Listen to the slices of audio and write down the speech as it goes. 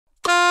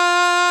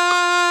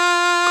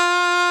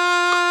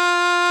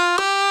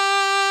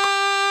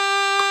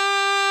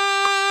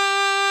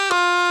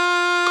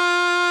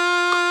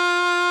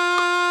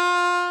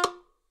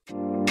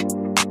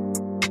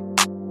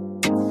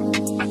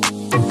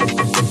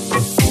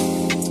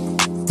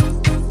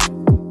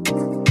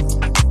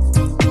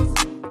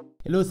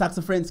Hello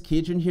Saxo friends,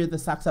 Kadrian here, the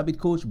Sax Habit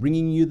Coach,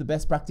 bringing you the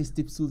best practice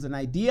tips, tools and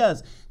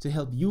ideas to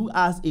help you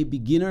as a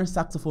beginner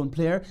saxophone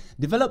player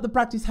develop the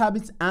practice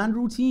habits and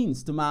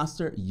routines to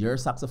master your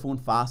saxophone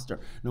faster.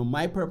 Now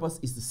my purpose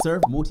is to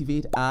serve,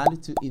 motivate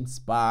and to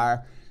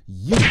inspire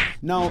you.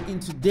 Now in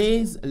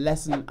today's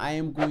lesson I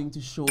am going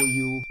to show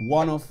you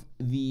one of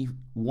the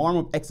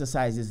warm-up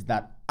exercises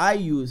that I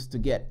use to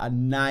get a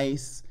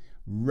nice,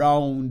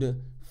 round,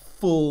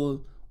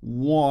 full,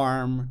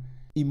 warm,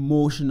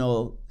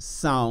 emotional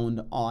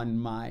sound on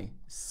my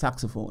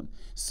saxophone.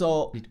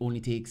 So it only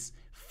takes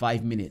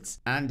 5 minutes,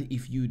 and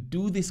if you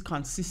do this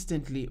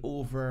consistently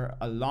over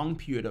a long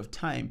period of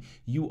time,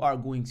 you are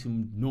going to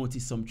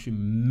notice some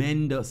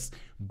tremendous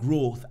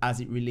growth as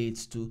it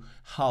relates to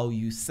how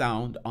you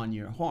sound on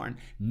your horn,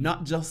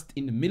 not just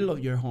in the middle of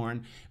your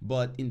horn,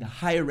 but in the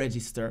higher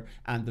register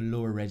and the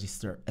lower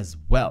register as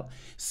well.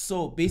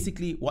 So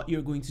basically what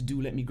you're going to do,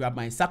 let me grab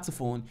my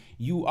saxophone,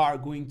 you are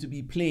going to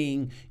be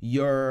playing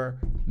your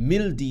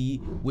middle D,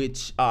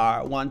 which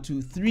are 1,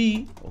 2,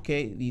 3,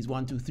 okay, these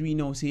 1, 2, 3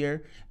 notes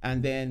here,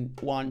 and then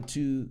 1,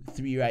 2,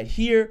 3 right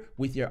here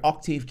with your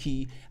octave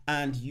key,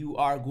 and you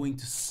are going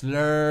to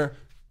slur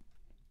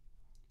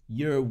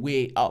your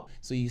way up.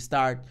 So you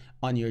start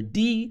on your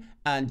D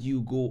and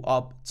you go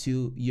up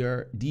to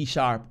your D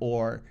sharp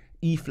or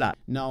E flat.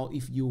 Now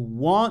if you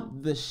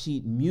want the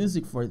sheet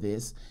music for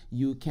this,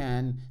 you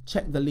can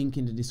check the link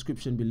in the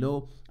description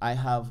below. I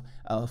have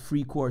a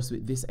free course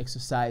with this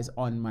exercise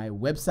on my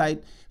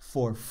website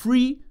for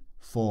free.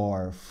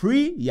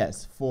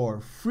 Yes,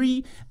 for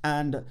free.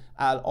 And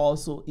I'll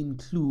also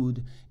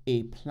include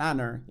a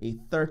planner, a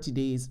 30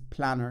 days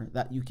planner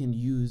that you can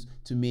use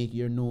to make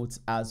your notes,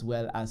 as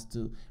well as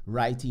to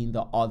write in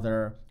the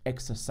other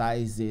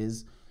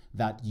exercises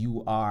that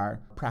you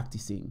are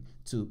practicing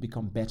to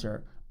become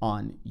better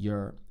on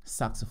your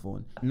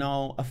saxophone.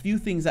 Now, a few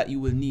things that you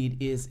will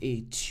need is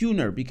a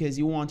tuner, because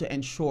you want to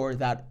ensure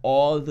that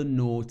all the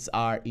notes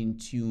are in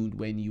tune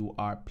when you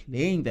are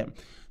playing them,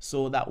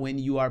 so that when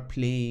you are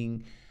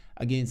playing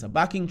against a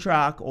backing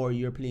track or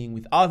you're playing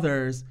with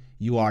others,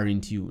 you are in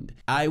tune.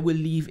 I will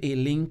leave a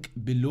link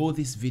below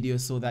this video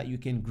so that you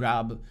can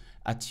grab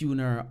a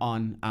tuner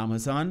on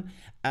Amazon,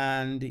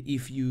 and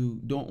if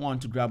you don't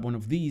want to grab one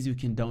of these, you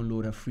can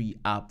download a free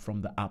app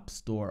from the App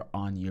Store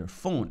on your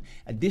phone.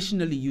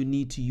 Additionally, you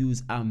need to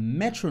use a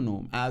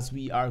metronome, as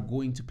we are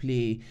going to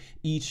play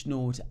each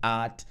note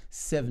at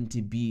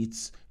 70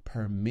 beats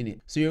per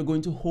minute. So you're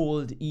going to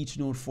hold each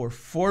note for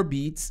 4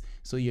 beats.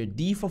 So your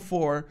D for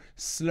 4,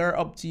 slur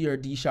up to your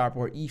D sharp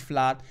or E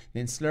flat,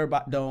 then slur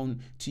back down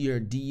to your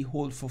D,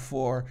 hold for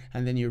 4,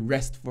 and then you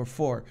rest for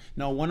 4.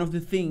 Now one of the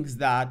things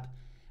that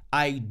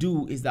I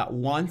do is that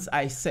once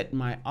I set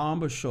my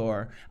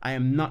embouchure, I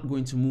am not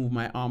going to move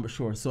my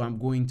embouchure, so I'm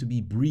going to be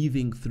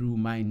breathing through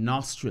my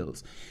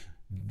nostrils.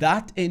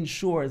 That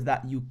ensures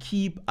that you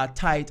keep a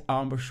tight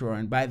embouchure,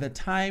 and by the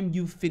time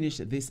you finish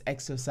this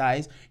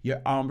exercise,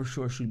 your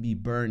embouchure should be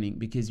burning,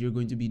 because you're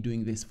going to be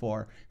doing this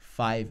for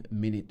 5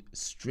 minutes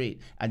straight.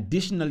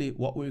 Additionally,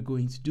 what we're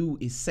going to do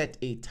is set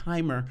a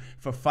timer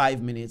for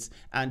 5 minutes,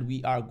 and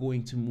we are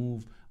going to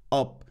move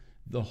up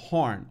the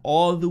horn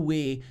all the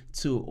way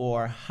to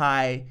our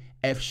high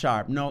F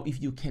sharp. Now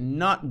if you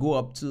cannot go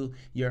up to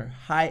your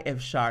high F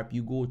sharp,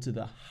 you go to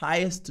the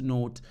highest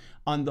note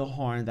on the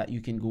horn that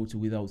you can go to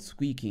without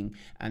squeaking,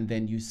 and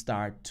then you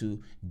start to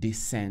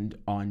descend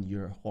on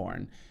your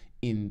horn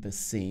in the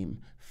same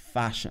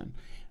fashion.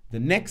 The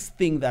next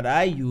thing that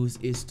I use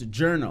is to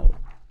journal.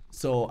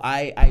 So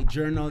I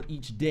journal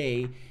each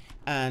day,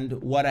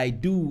 and what I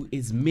do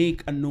is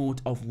make a note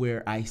of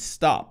where I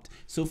stopped.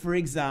 So for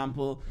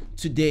example,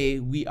 today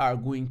we are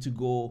going to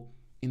go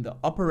in the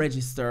upper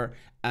register,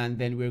 and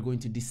then we're going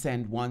to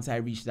descend once I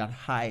reach that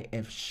high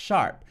F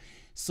sharp.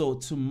 So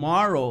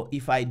tomorrow,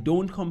 if I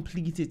don't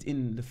complete it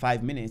in the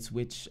 5 minutes,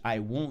 which I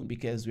won't,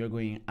 because we're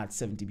going at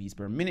 70 beats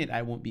per minute,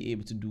 I won't be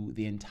able to do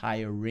the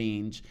entire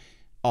range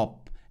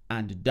up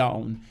and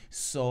down.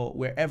 So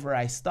wherever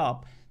I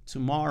stop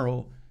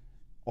tomorrow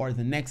or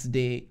the next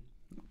day,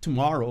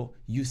 tomorrow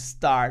you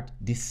start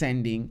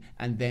descending,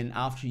 and then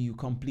after you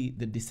complete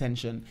the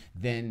descension,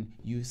 then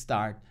you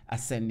start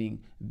ascending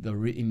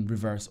in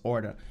reverse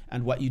order.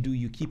 And what you do,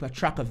 you keep a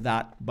track of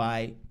that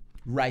by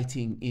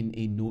writing in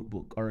a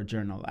notebook or a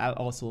journal. I'll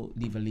also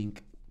leave a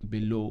link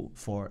below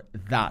for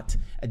that.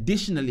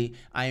 Additionally,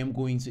 I am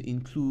going to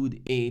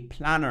include a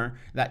planner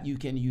that you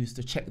can use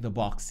to check the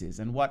boxes,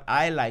 and what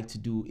I like to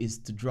do is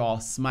to draw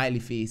smiley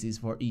faces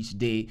for each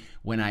day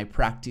when I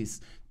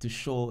practice, to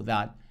show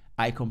that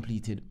I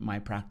completed my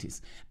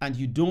practice. And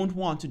you don't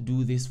want to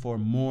do this for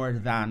more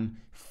than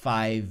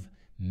 5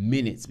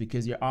 minutes,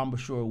 because your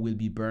embouchure will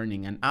be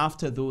burning, and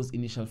after those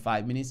initial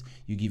 5 minutes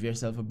you give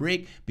yourself a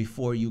break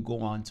before you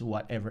go on to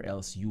whatever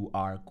else you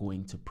are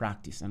going to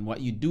practice. And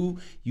what you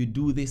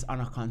do this on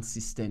a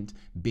consistent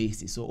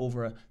basis. So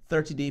over a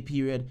 30-day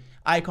period.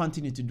 I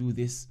continue to do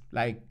this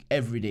like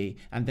every day,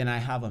 and then I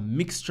have a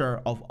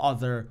mixture of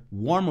other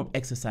warm-up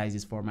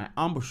exercises for my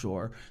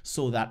embouchure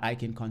so that I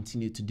can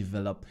continue to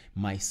develop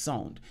my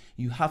sound.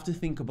 You have to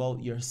think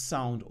about your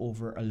sound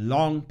over a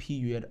long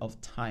period of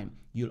time.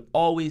 You'll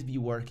always be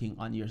working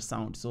on your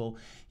sound, so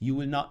you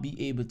will not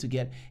be able to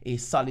get a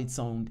solid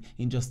sound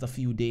in just a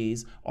few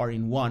days or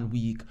in 1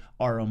 week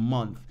or a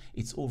month.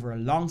 It's over a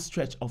long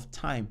stretch of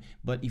time,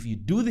 but if you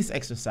do this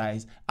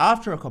exercise,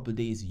 after a couple of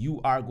days,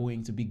 you are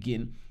going to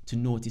begin to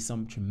notice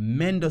some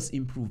tremendous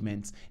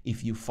improvements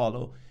if you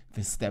follow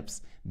the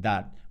steps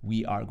that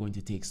we are going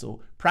to take. So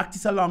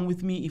practice along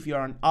with me. If you're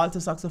on alto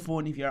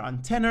saxophone, if you're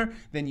on tenor,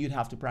 then you'd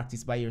have to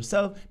practice by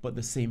yourself, but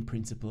the same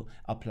principle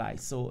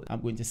applies. So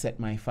I'm going to set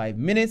my 5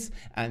 minutes,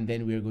 and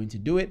then we're going to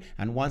do it.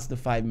 And once the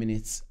 5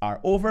 minutes are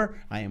over,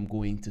 I am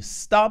going to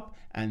stop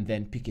and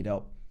then pick it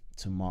up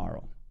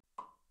tomorrow.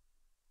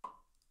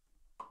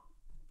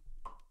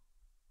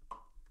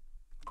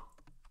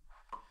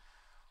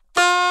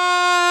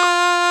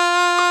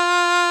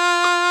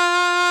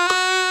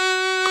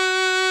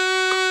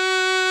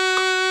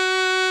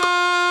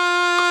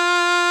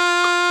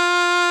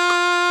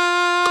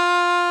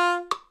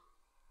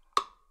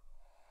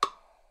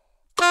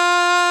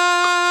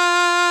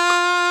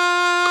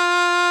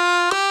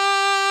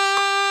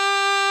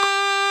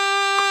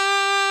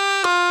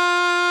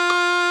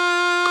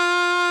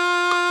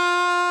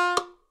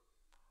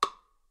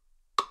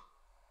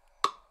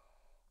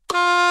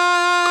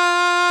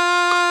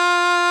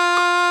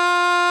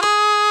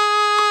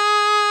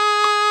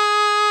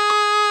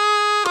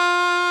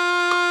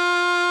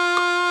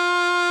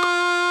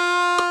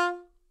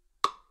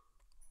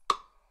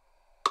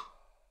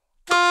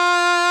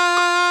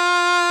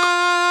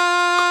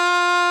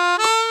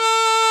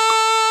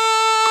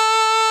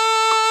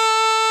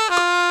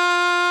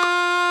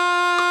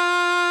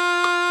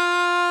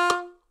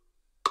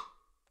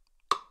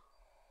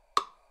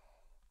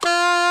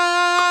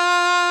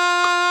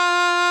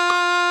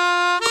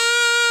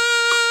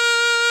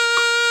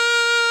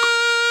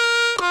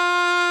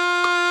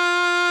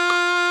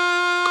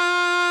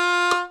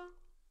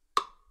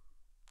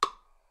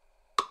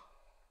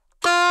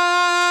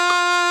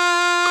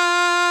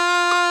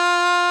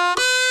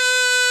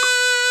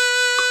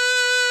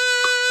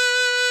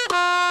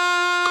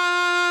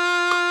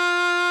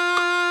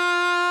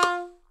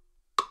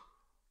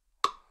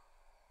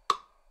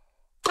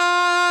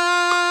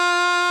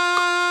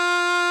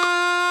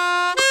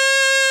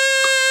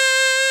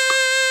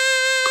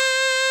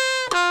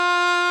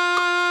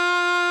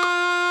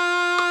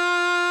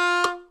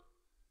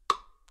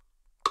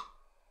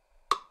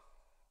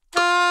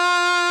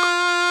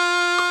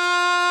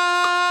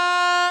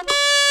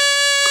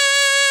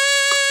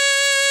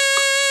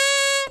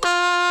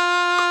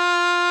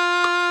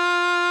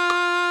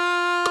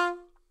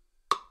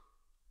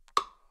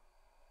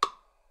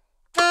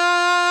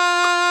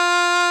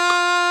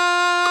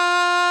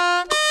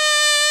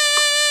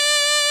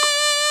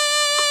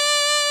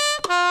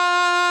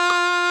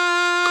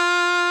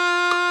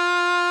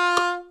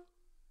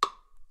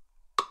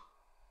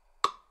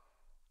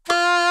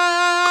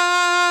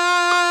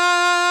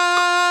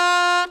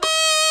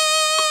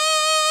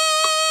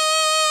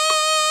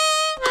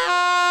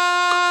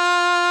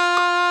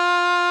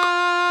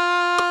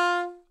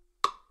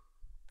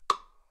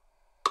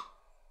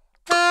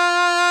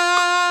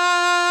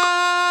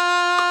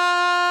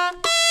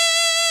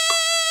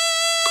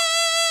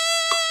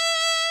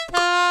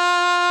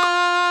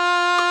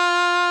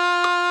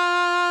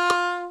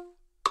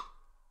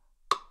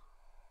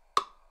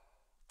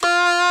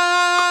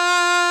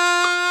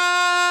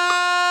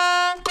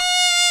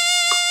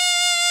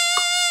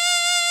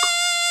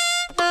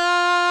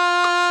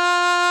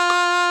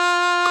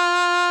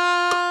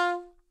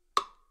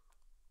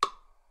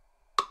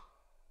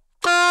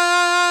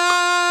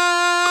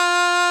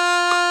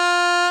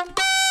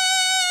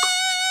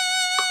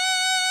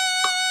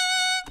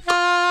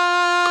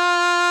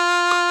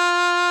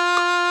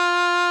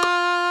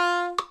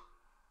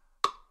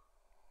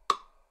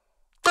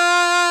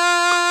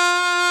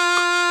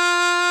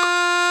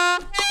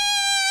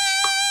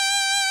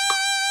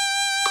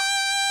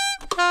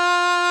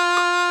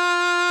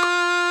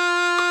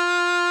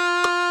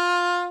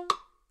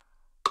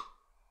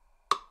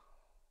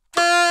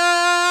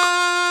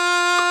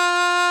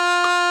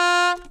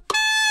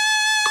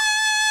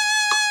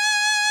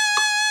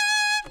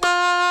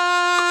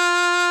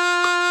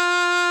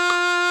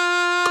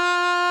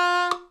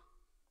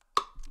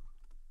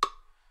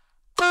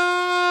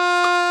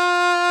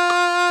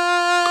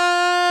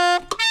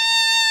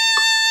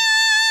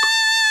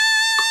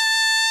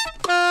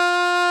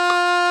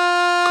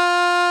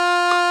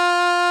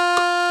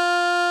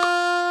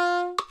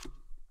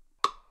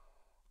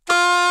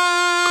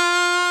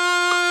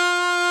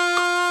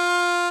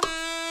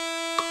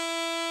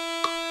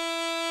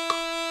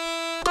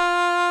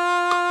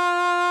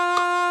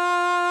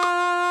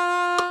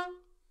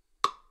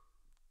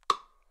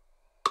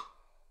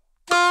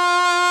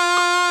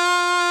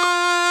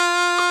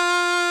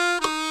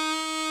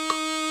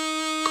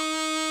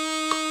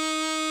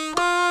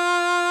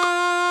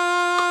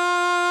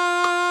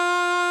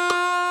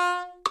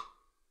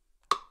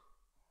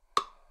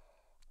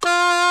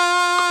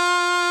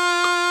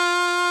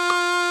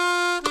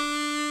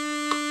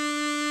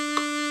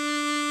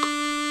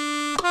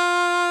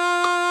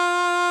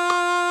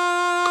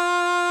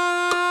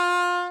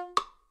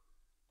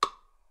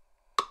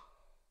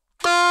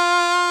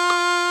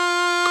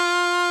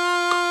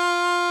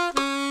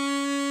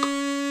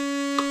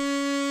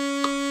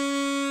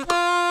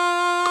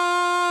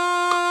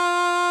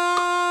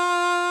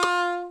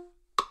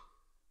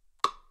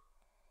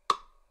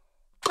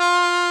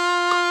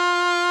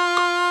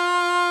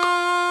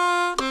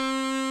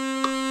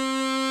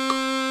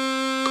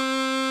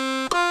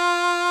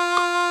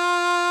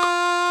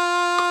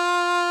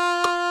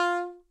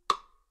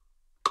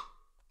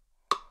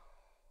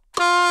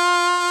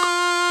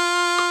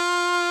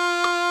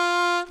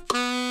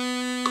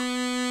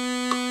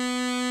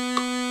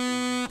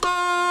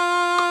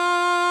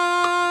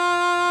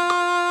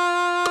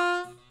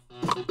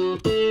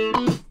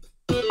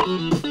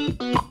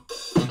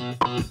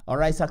 All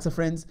right, saxo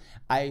friends,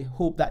 I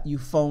hope that you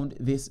found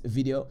this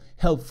video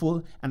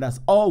helpful, and as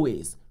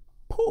always,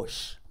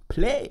 push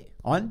play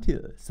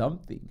until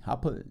something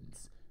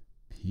happens.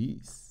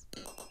 Peace.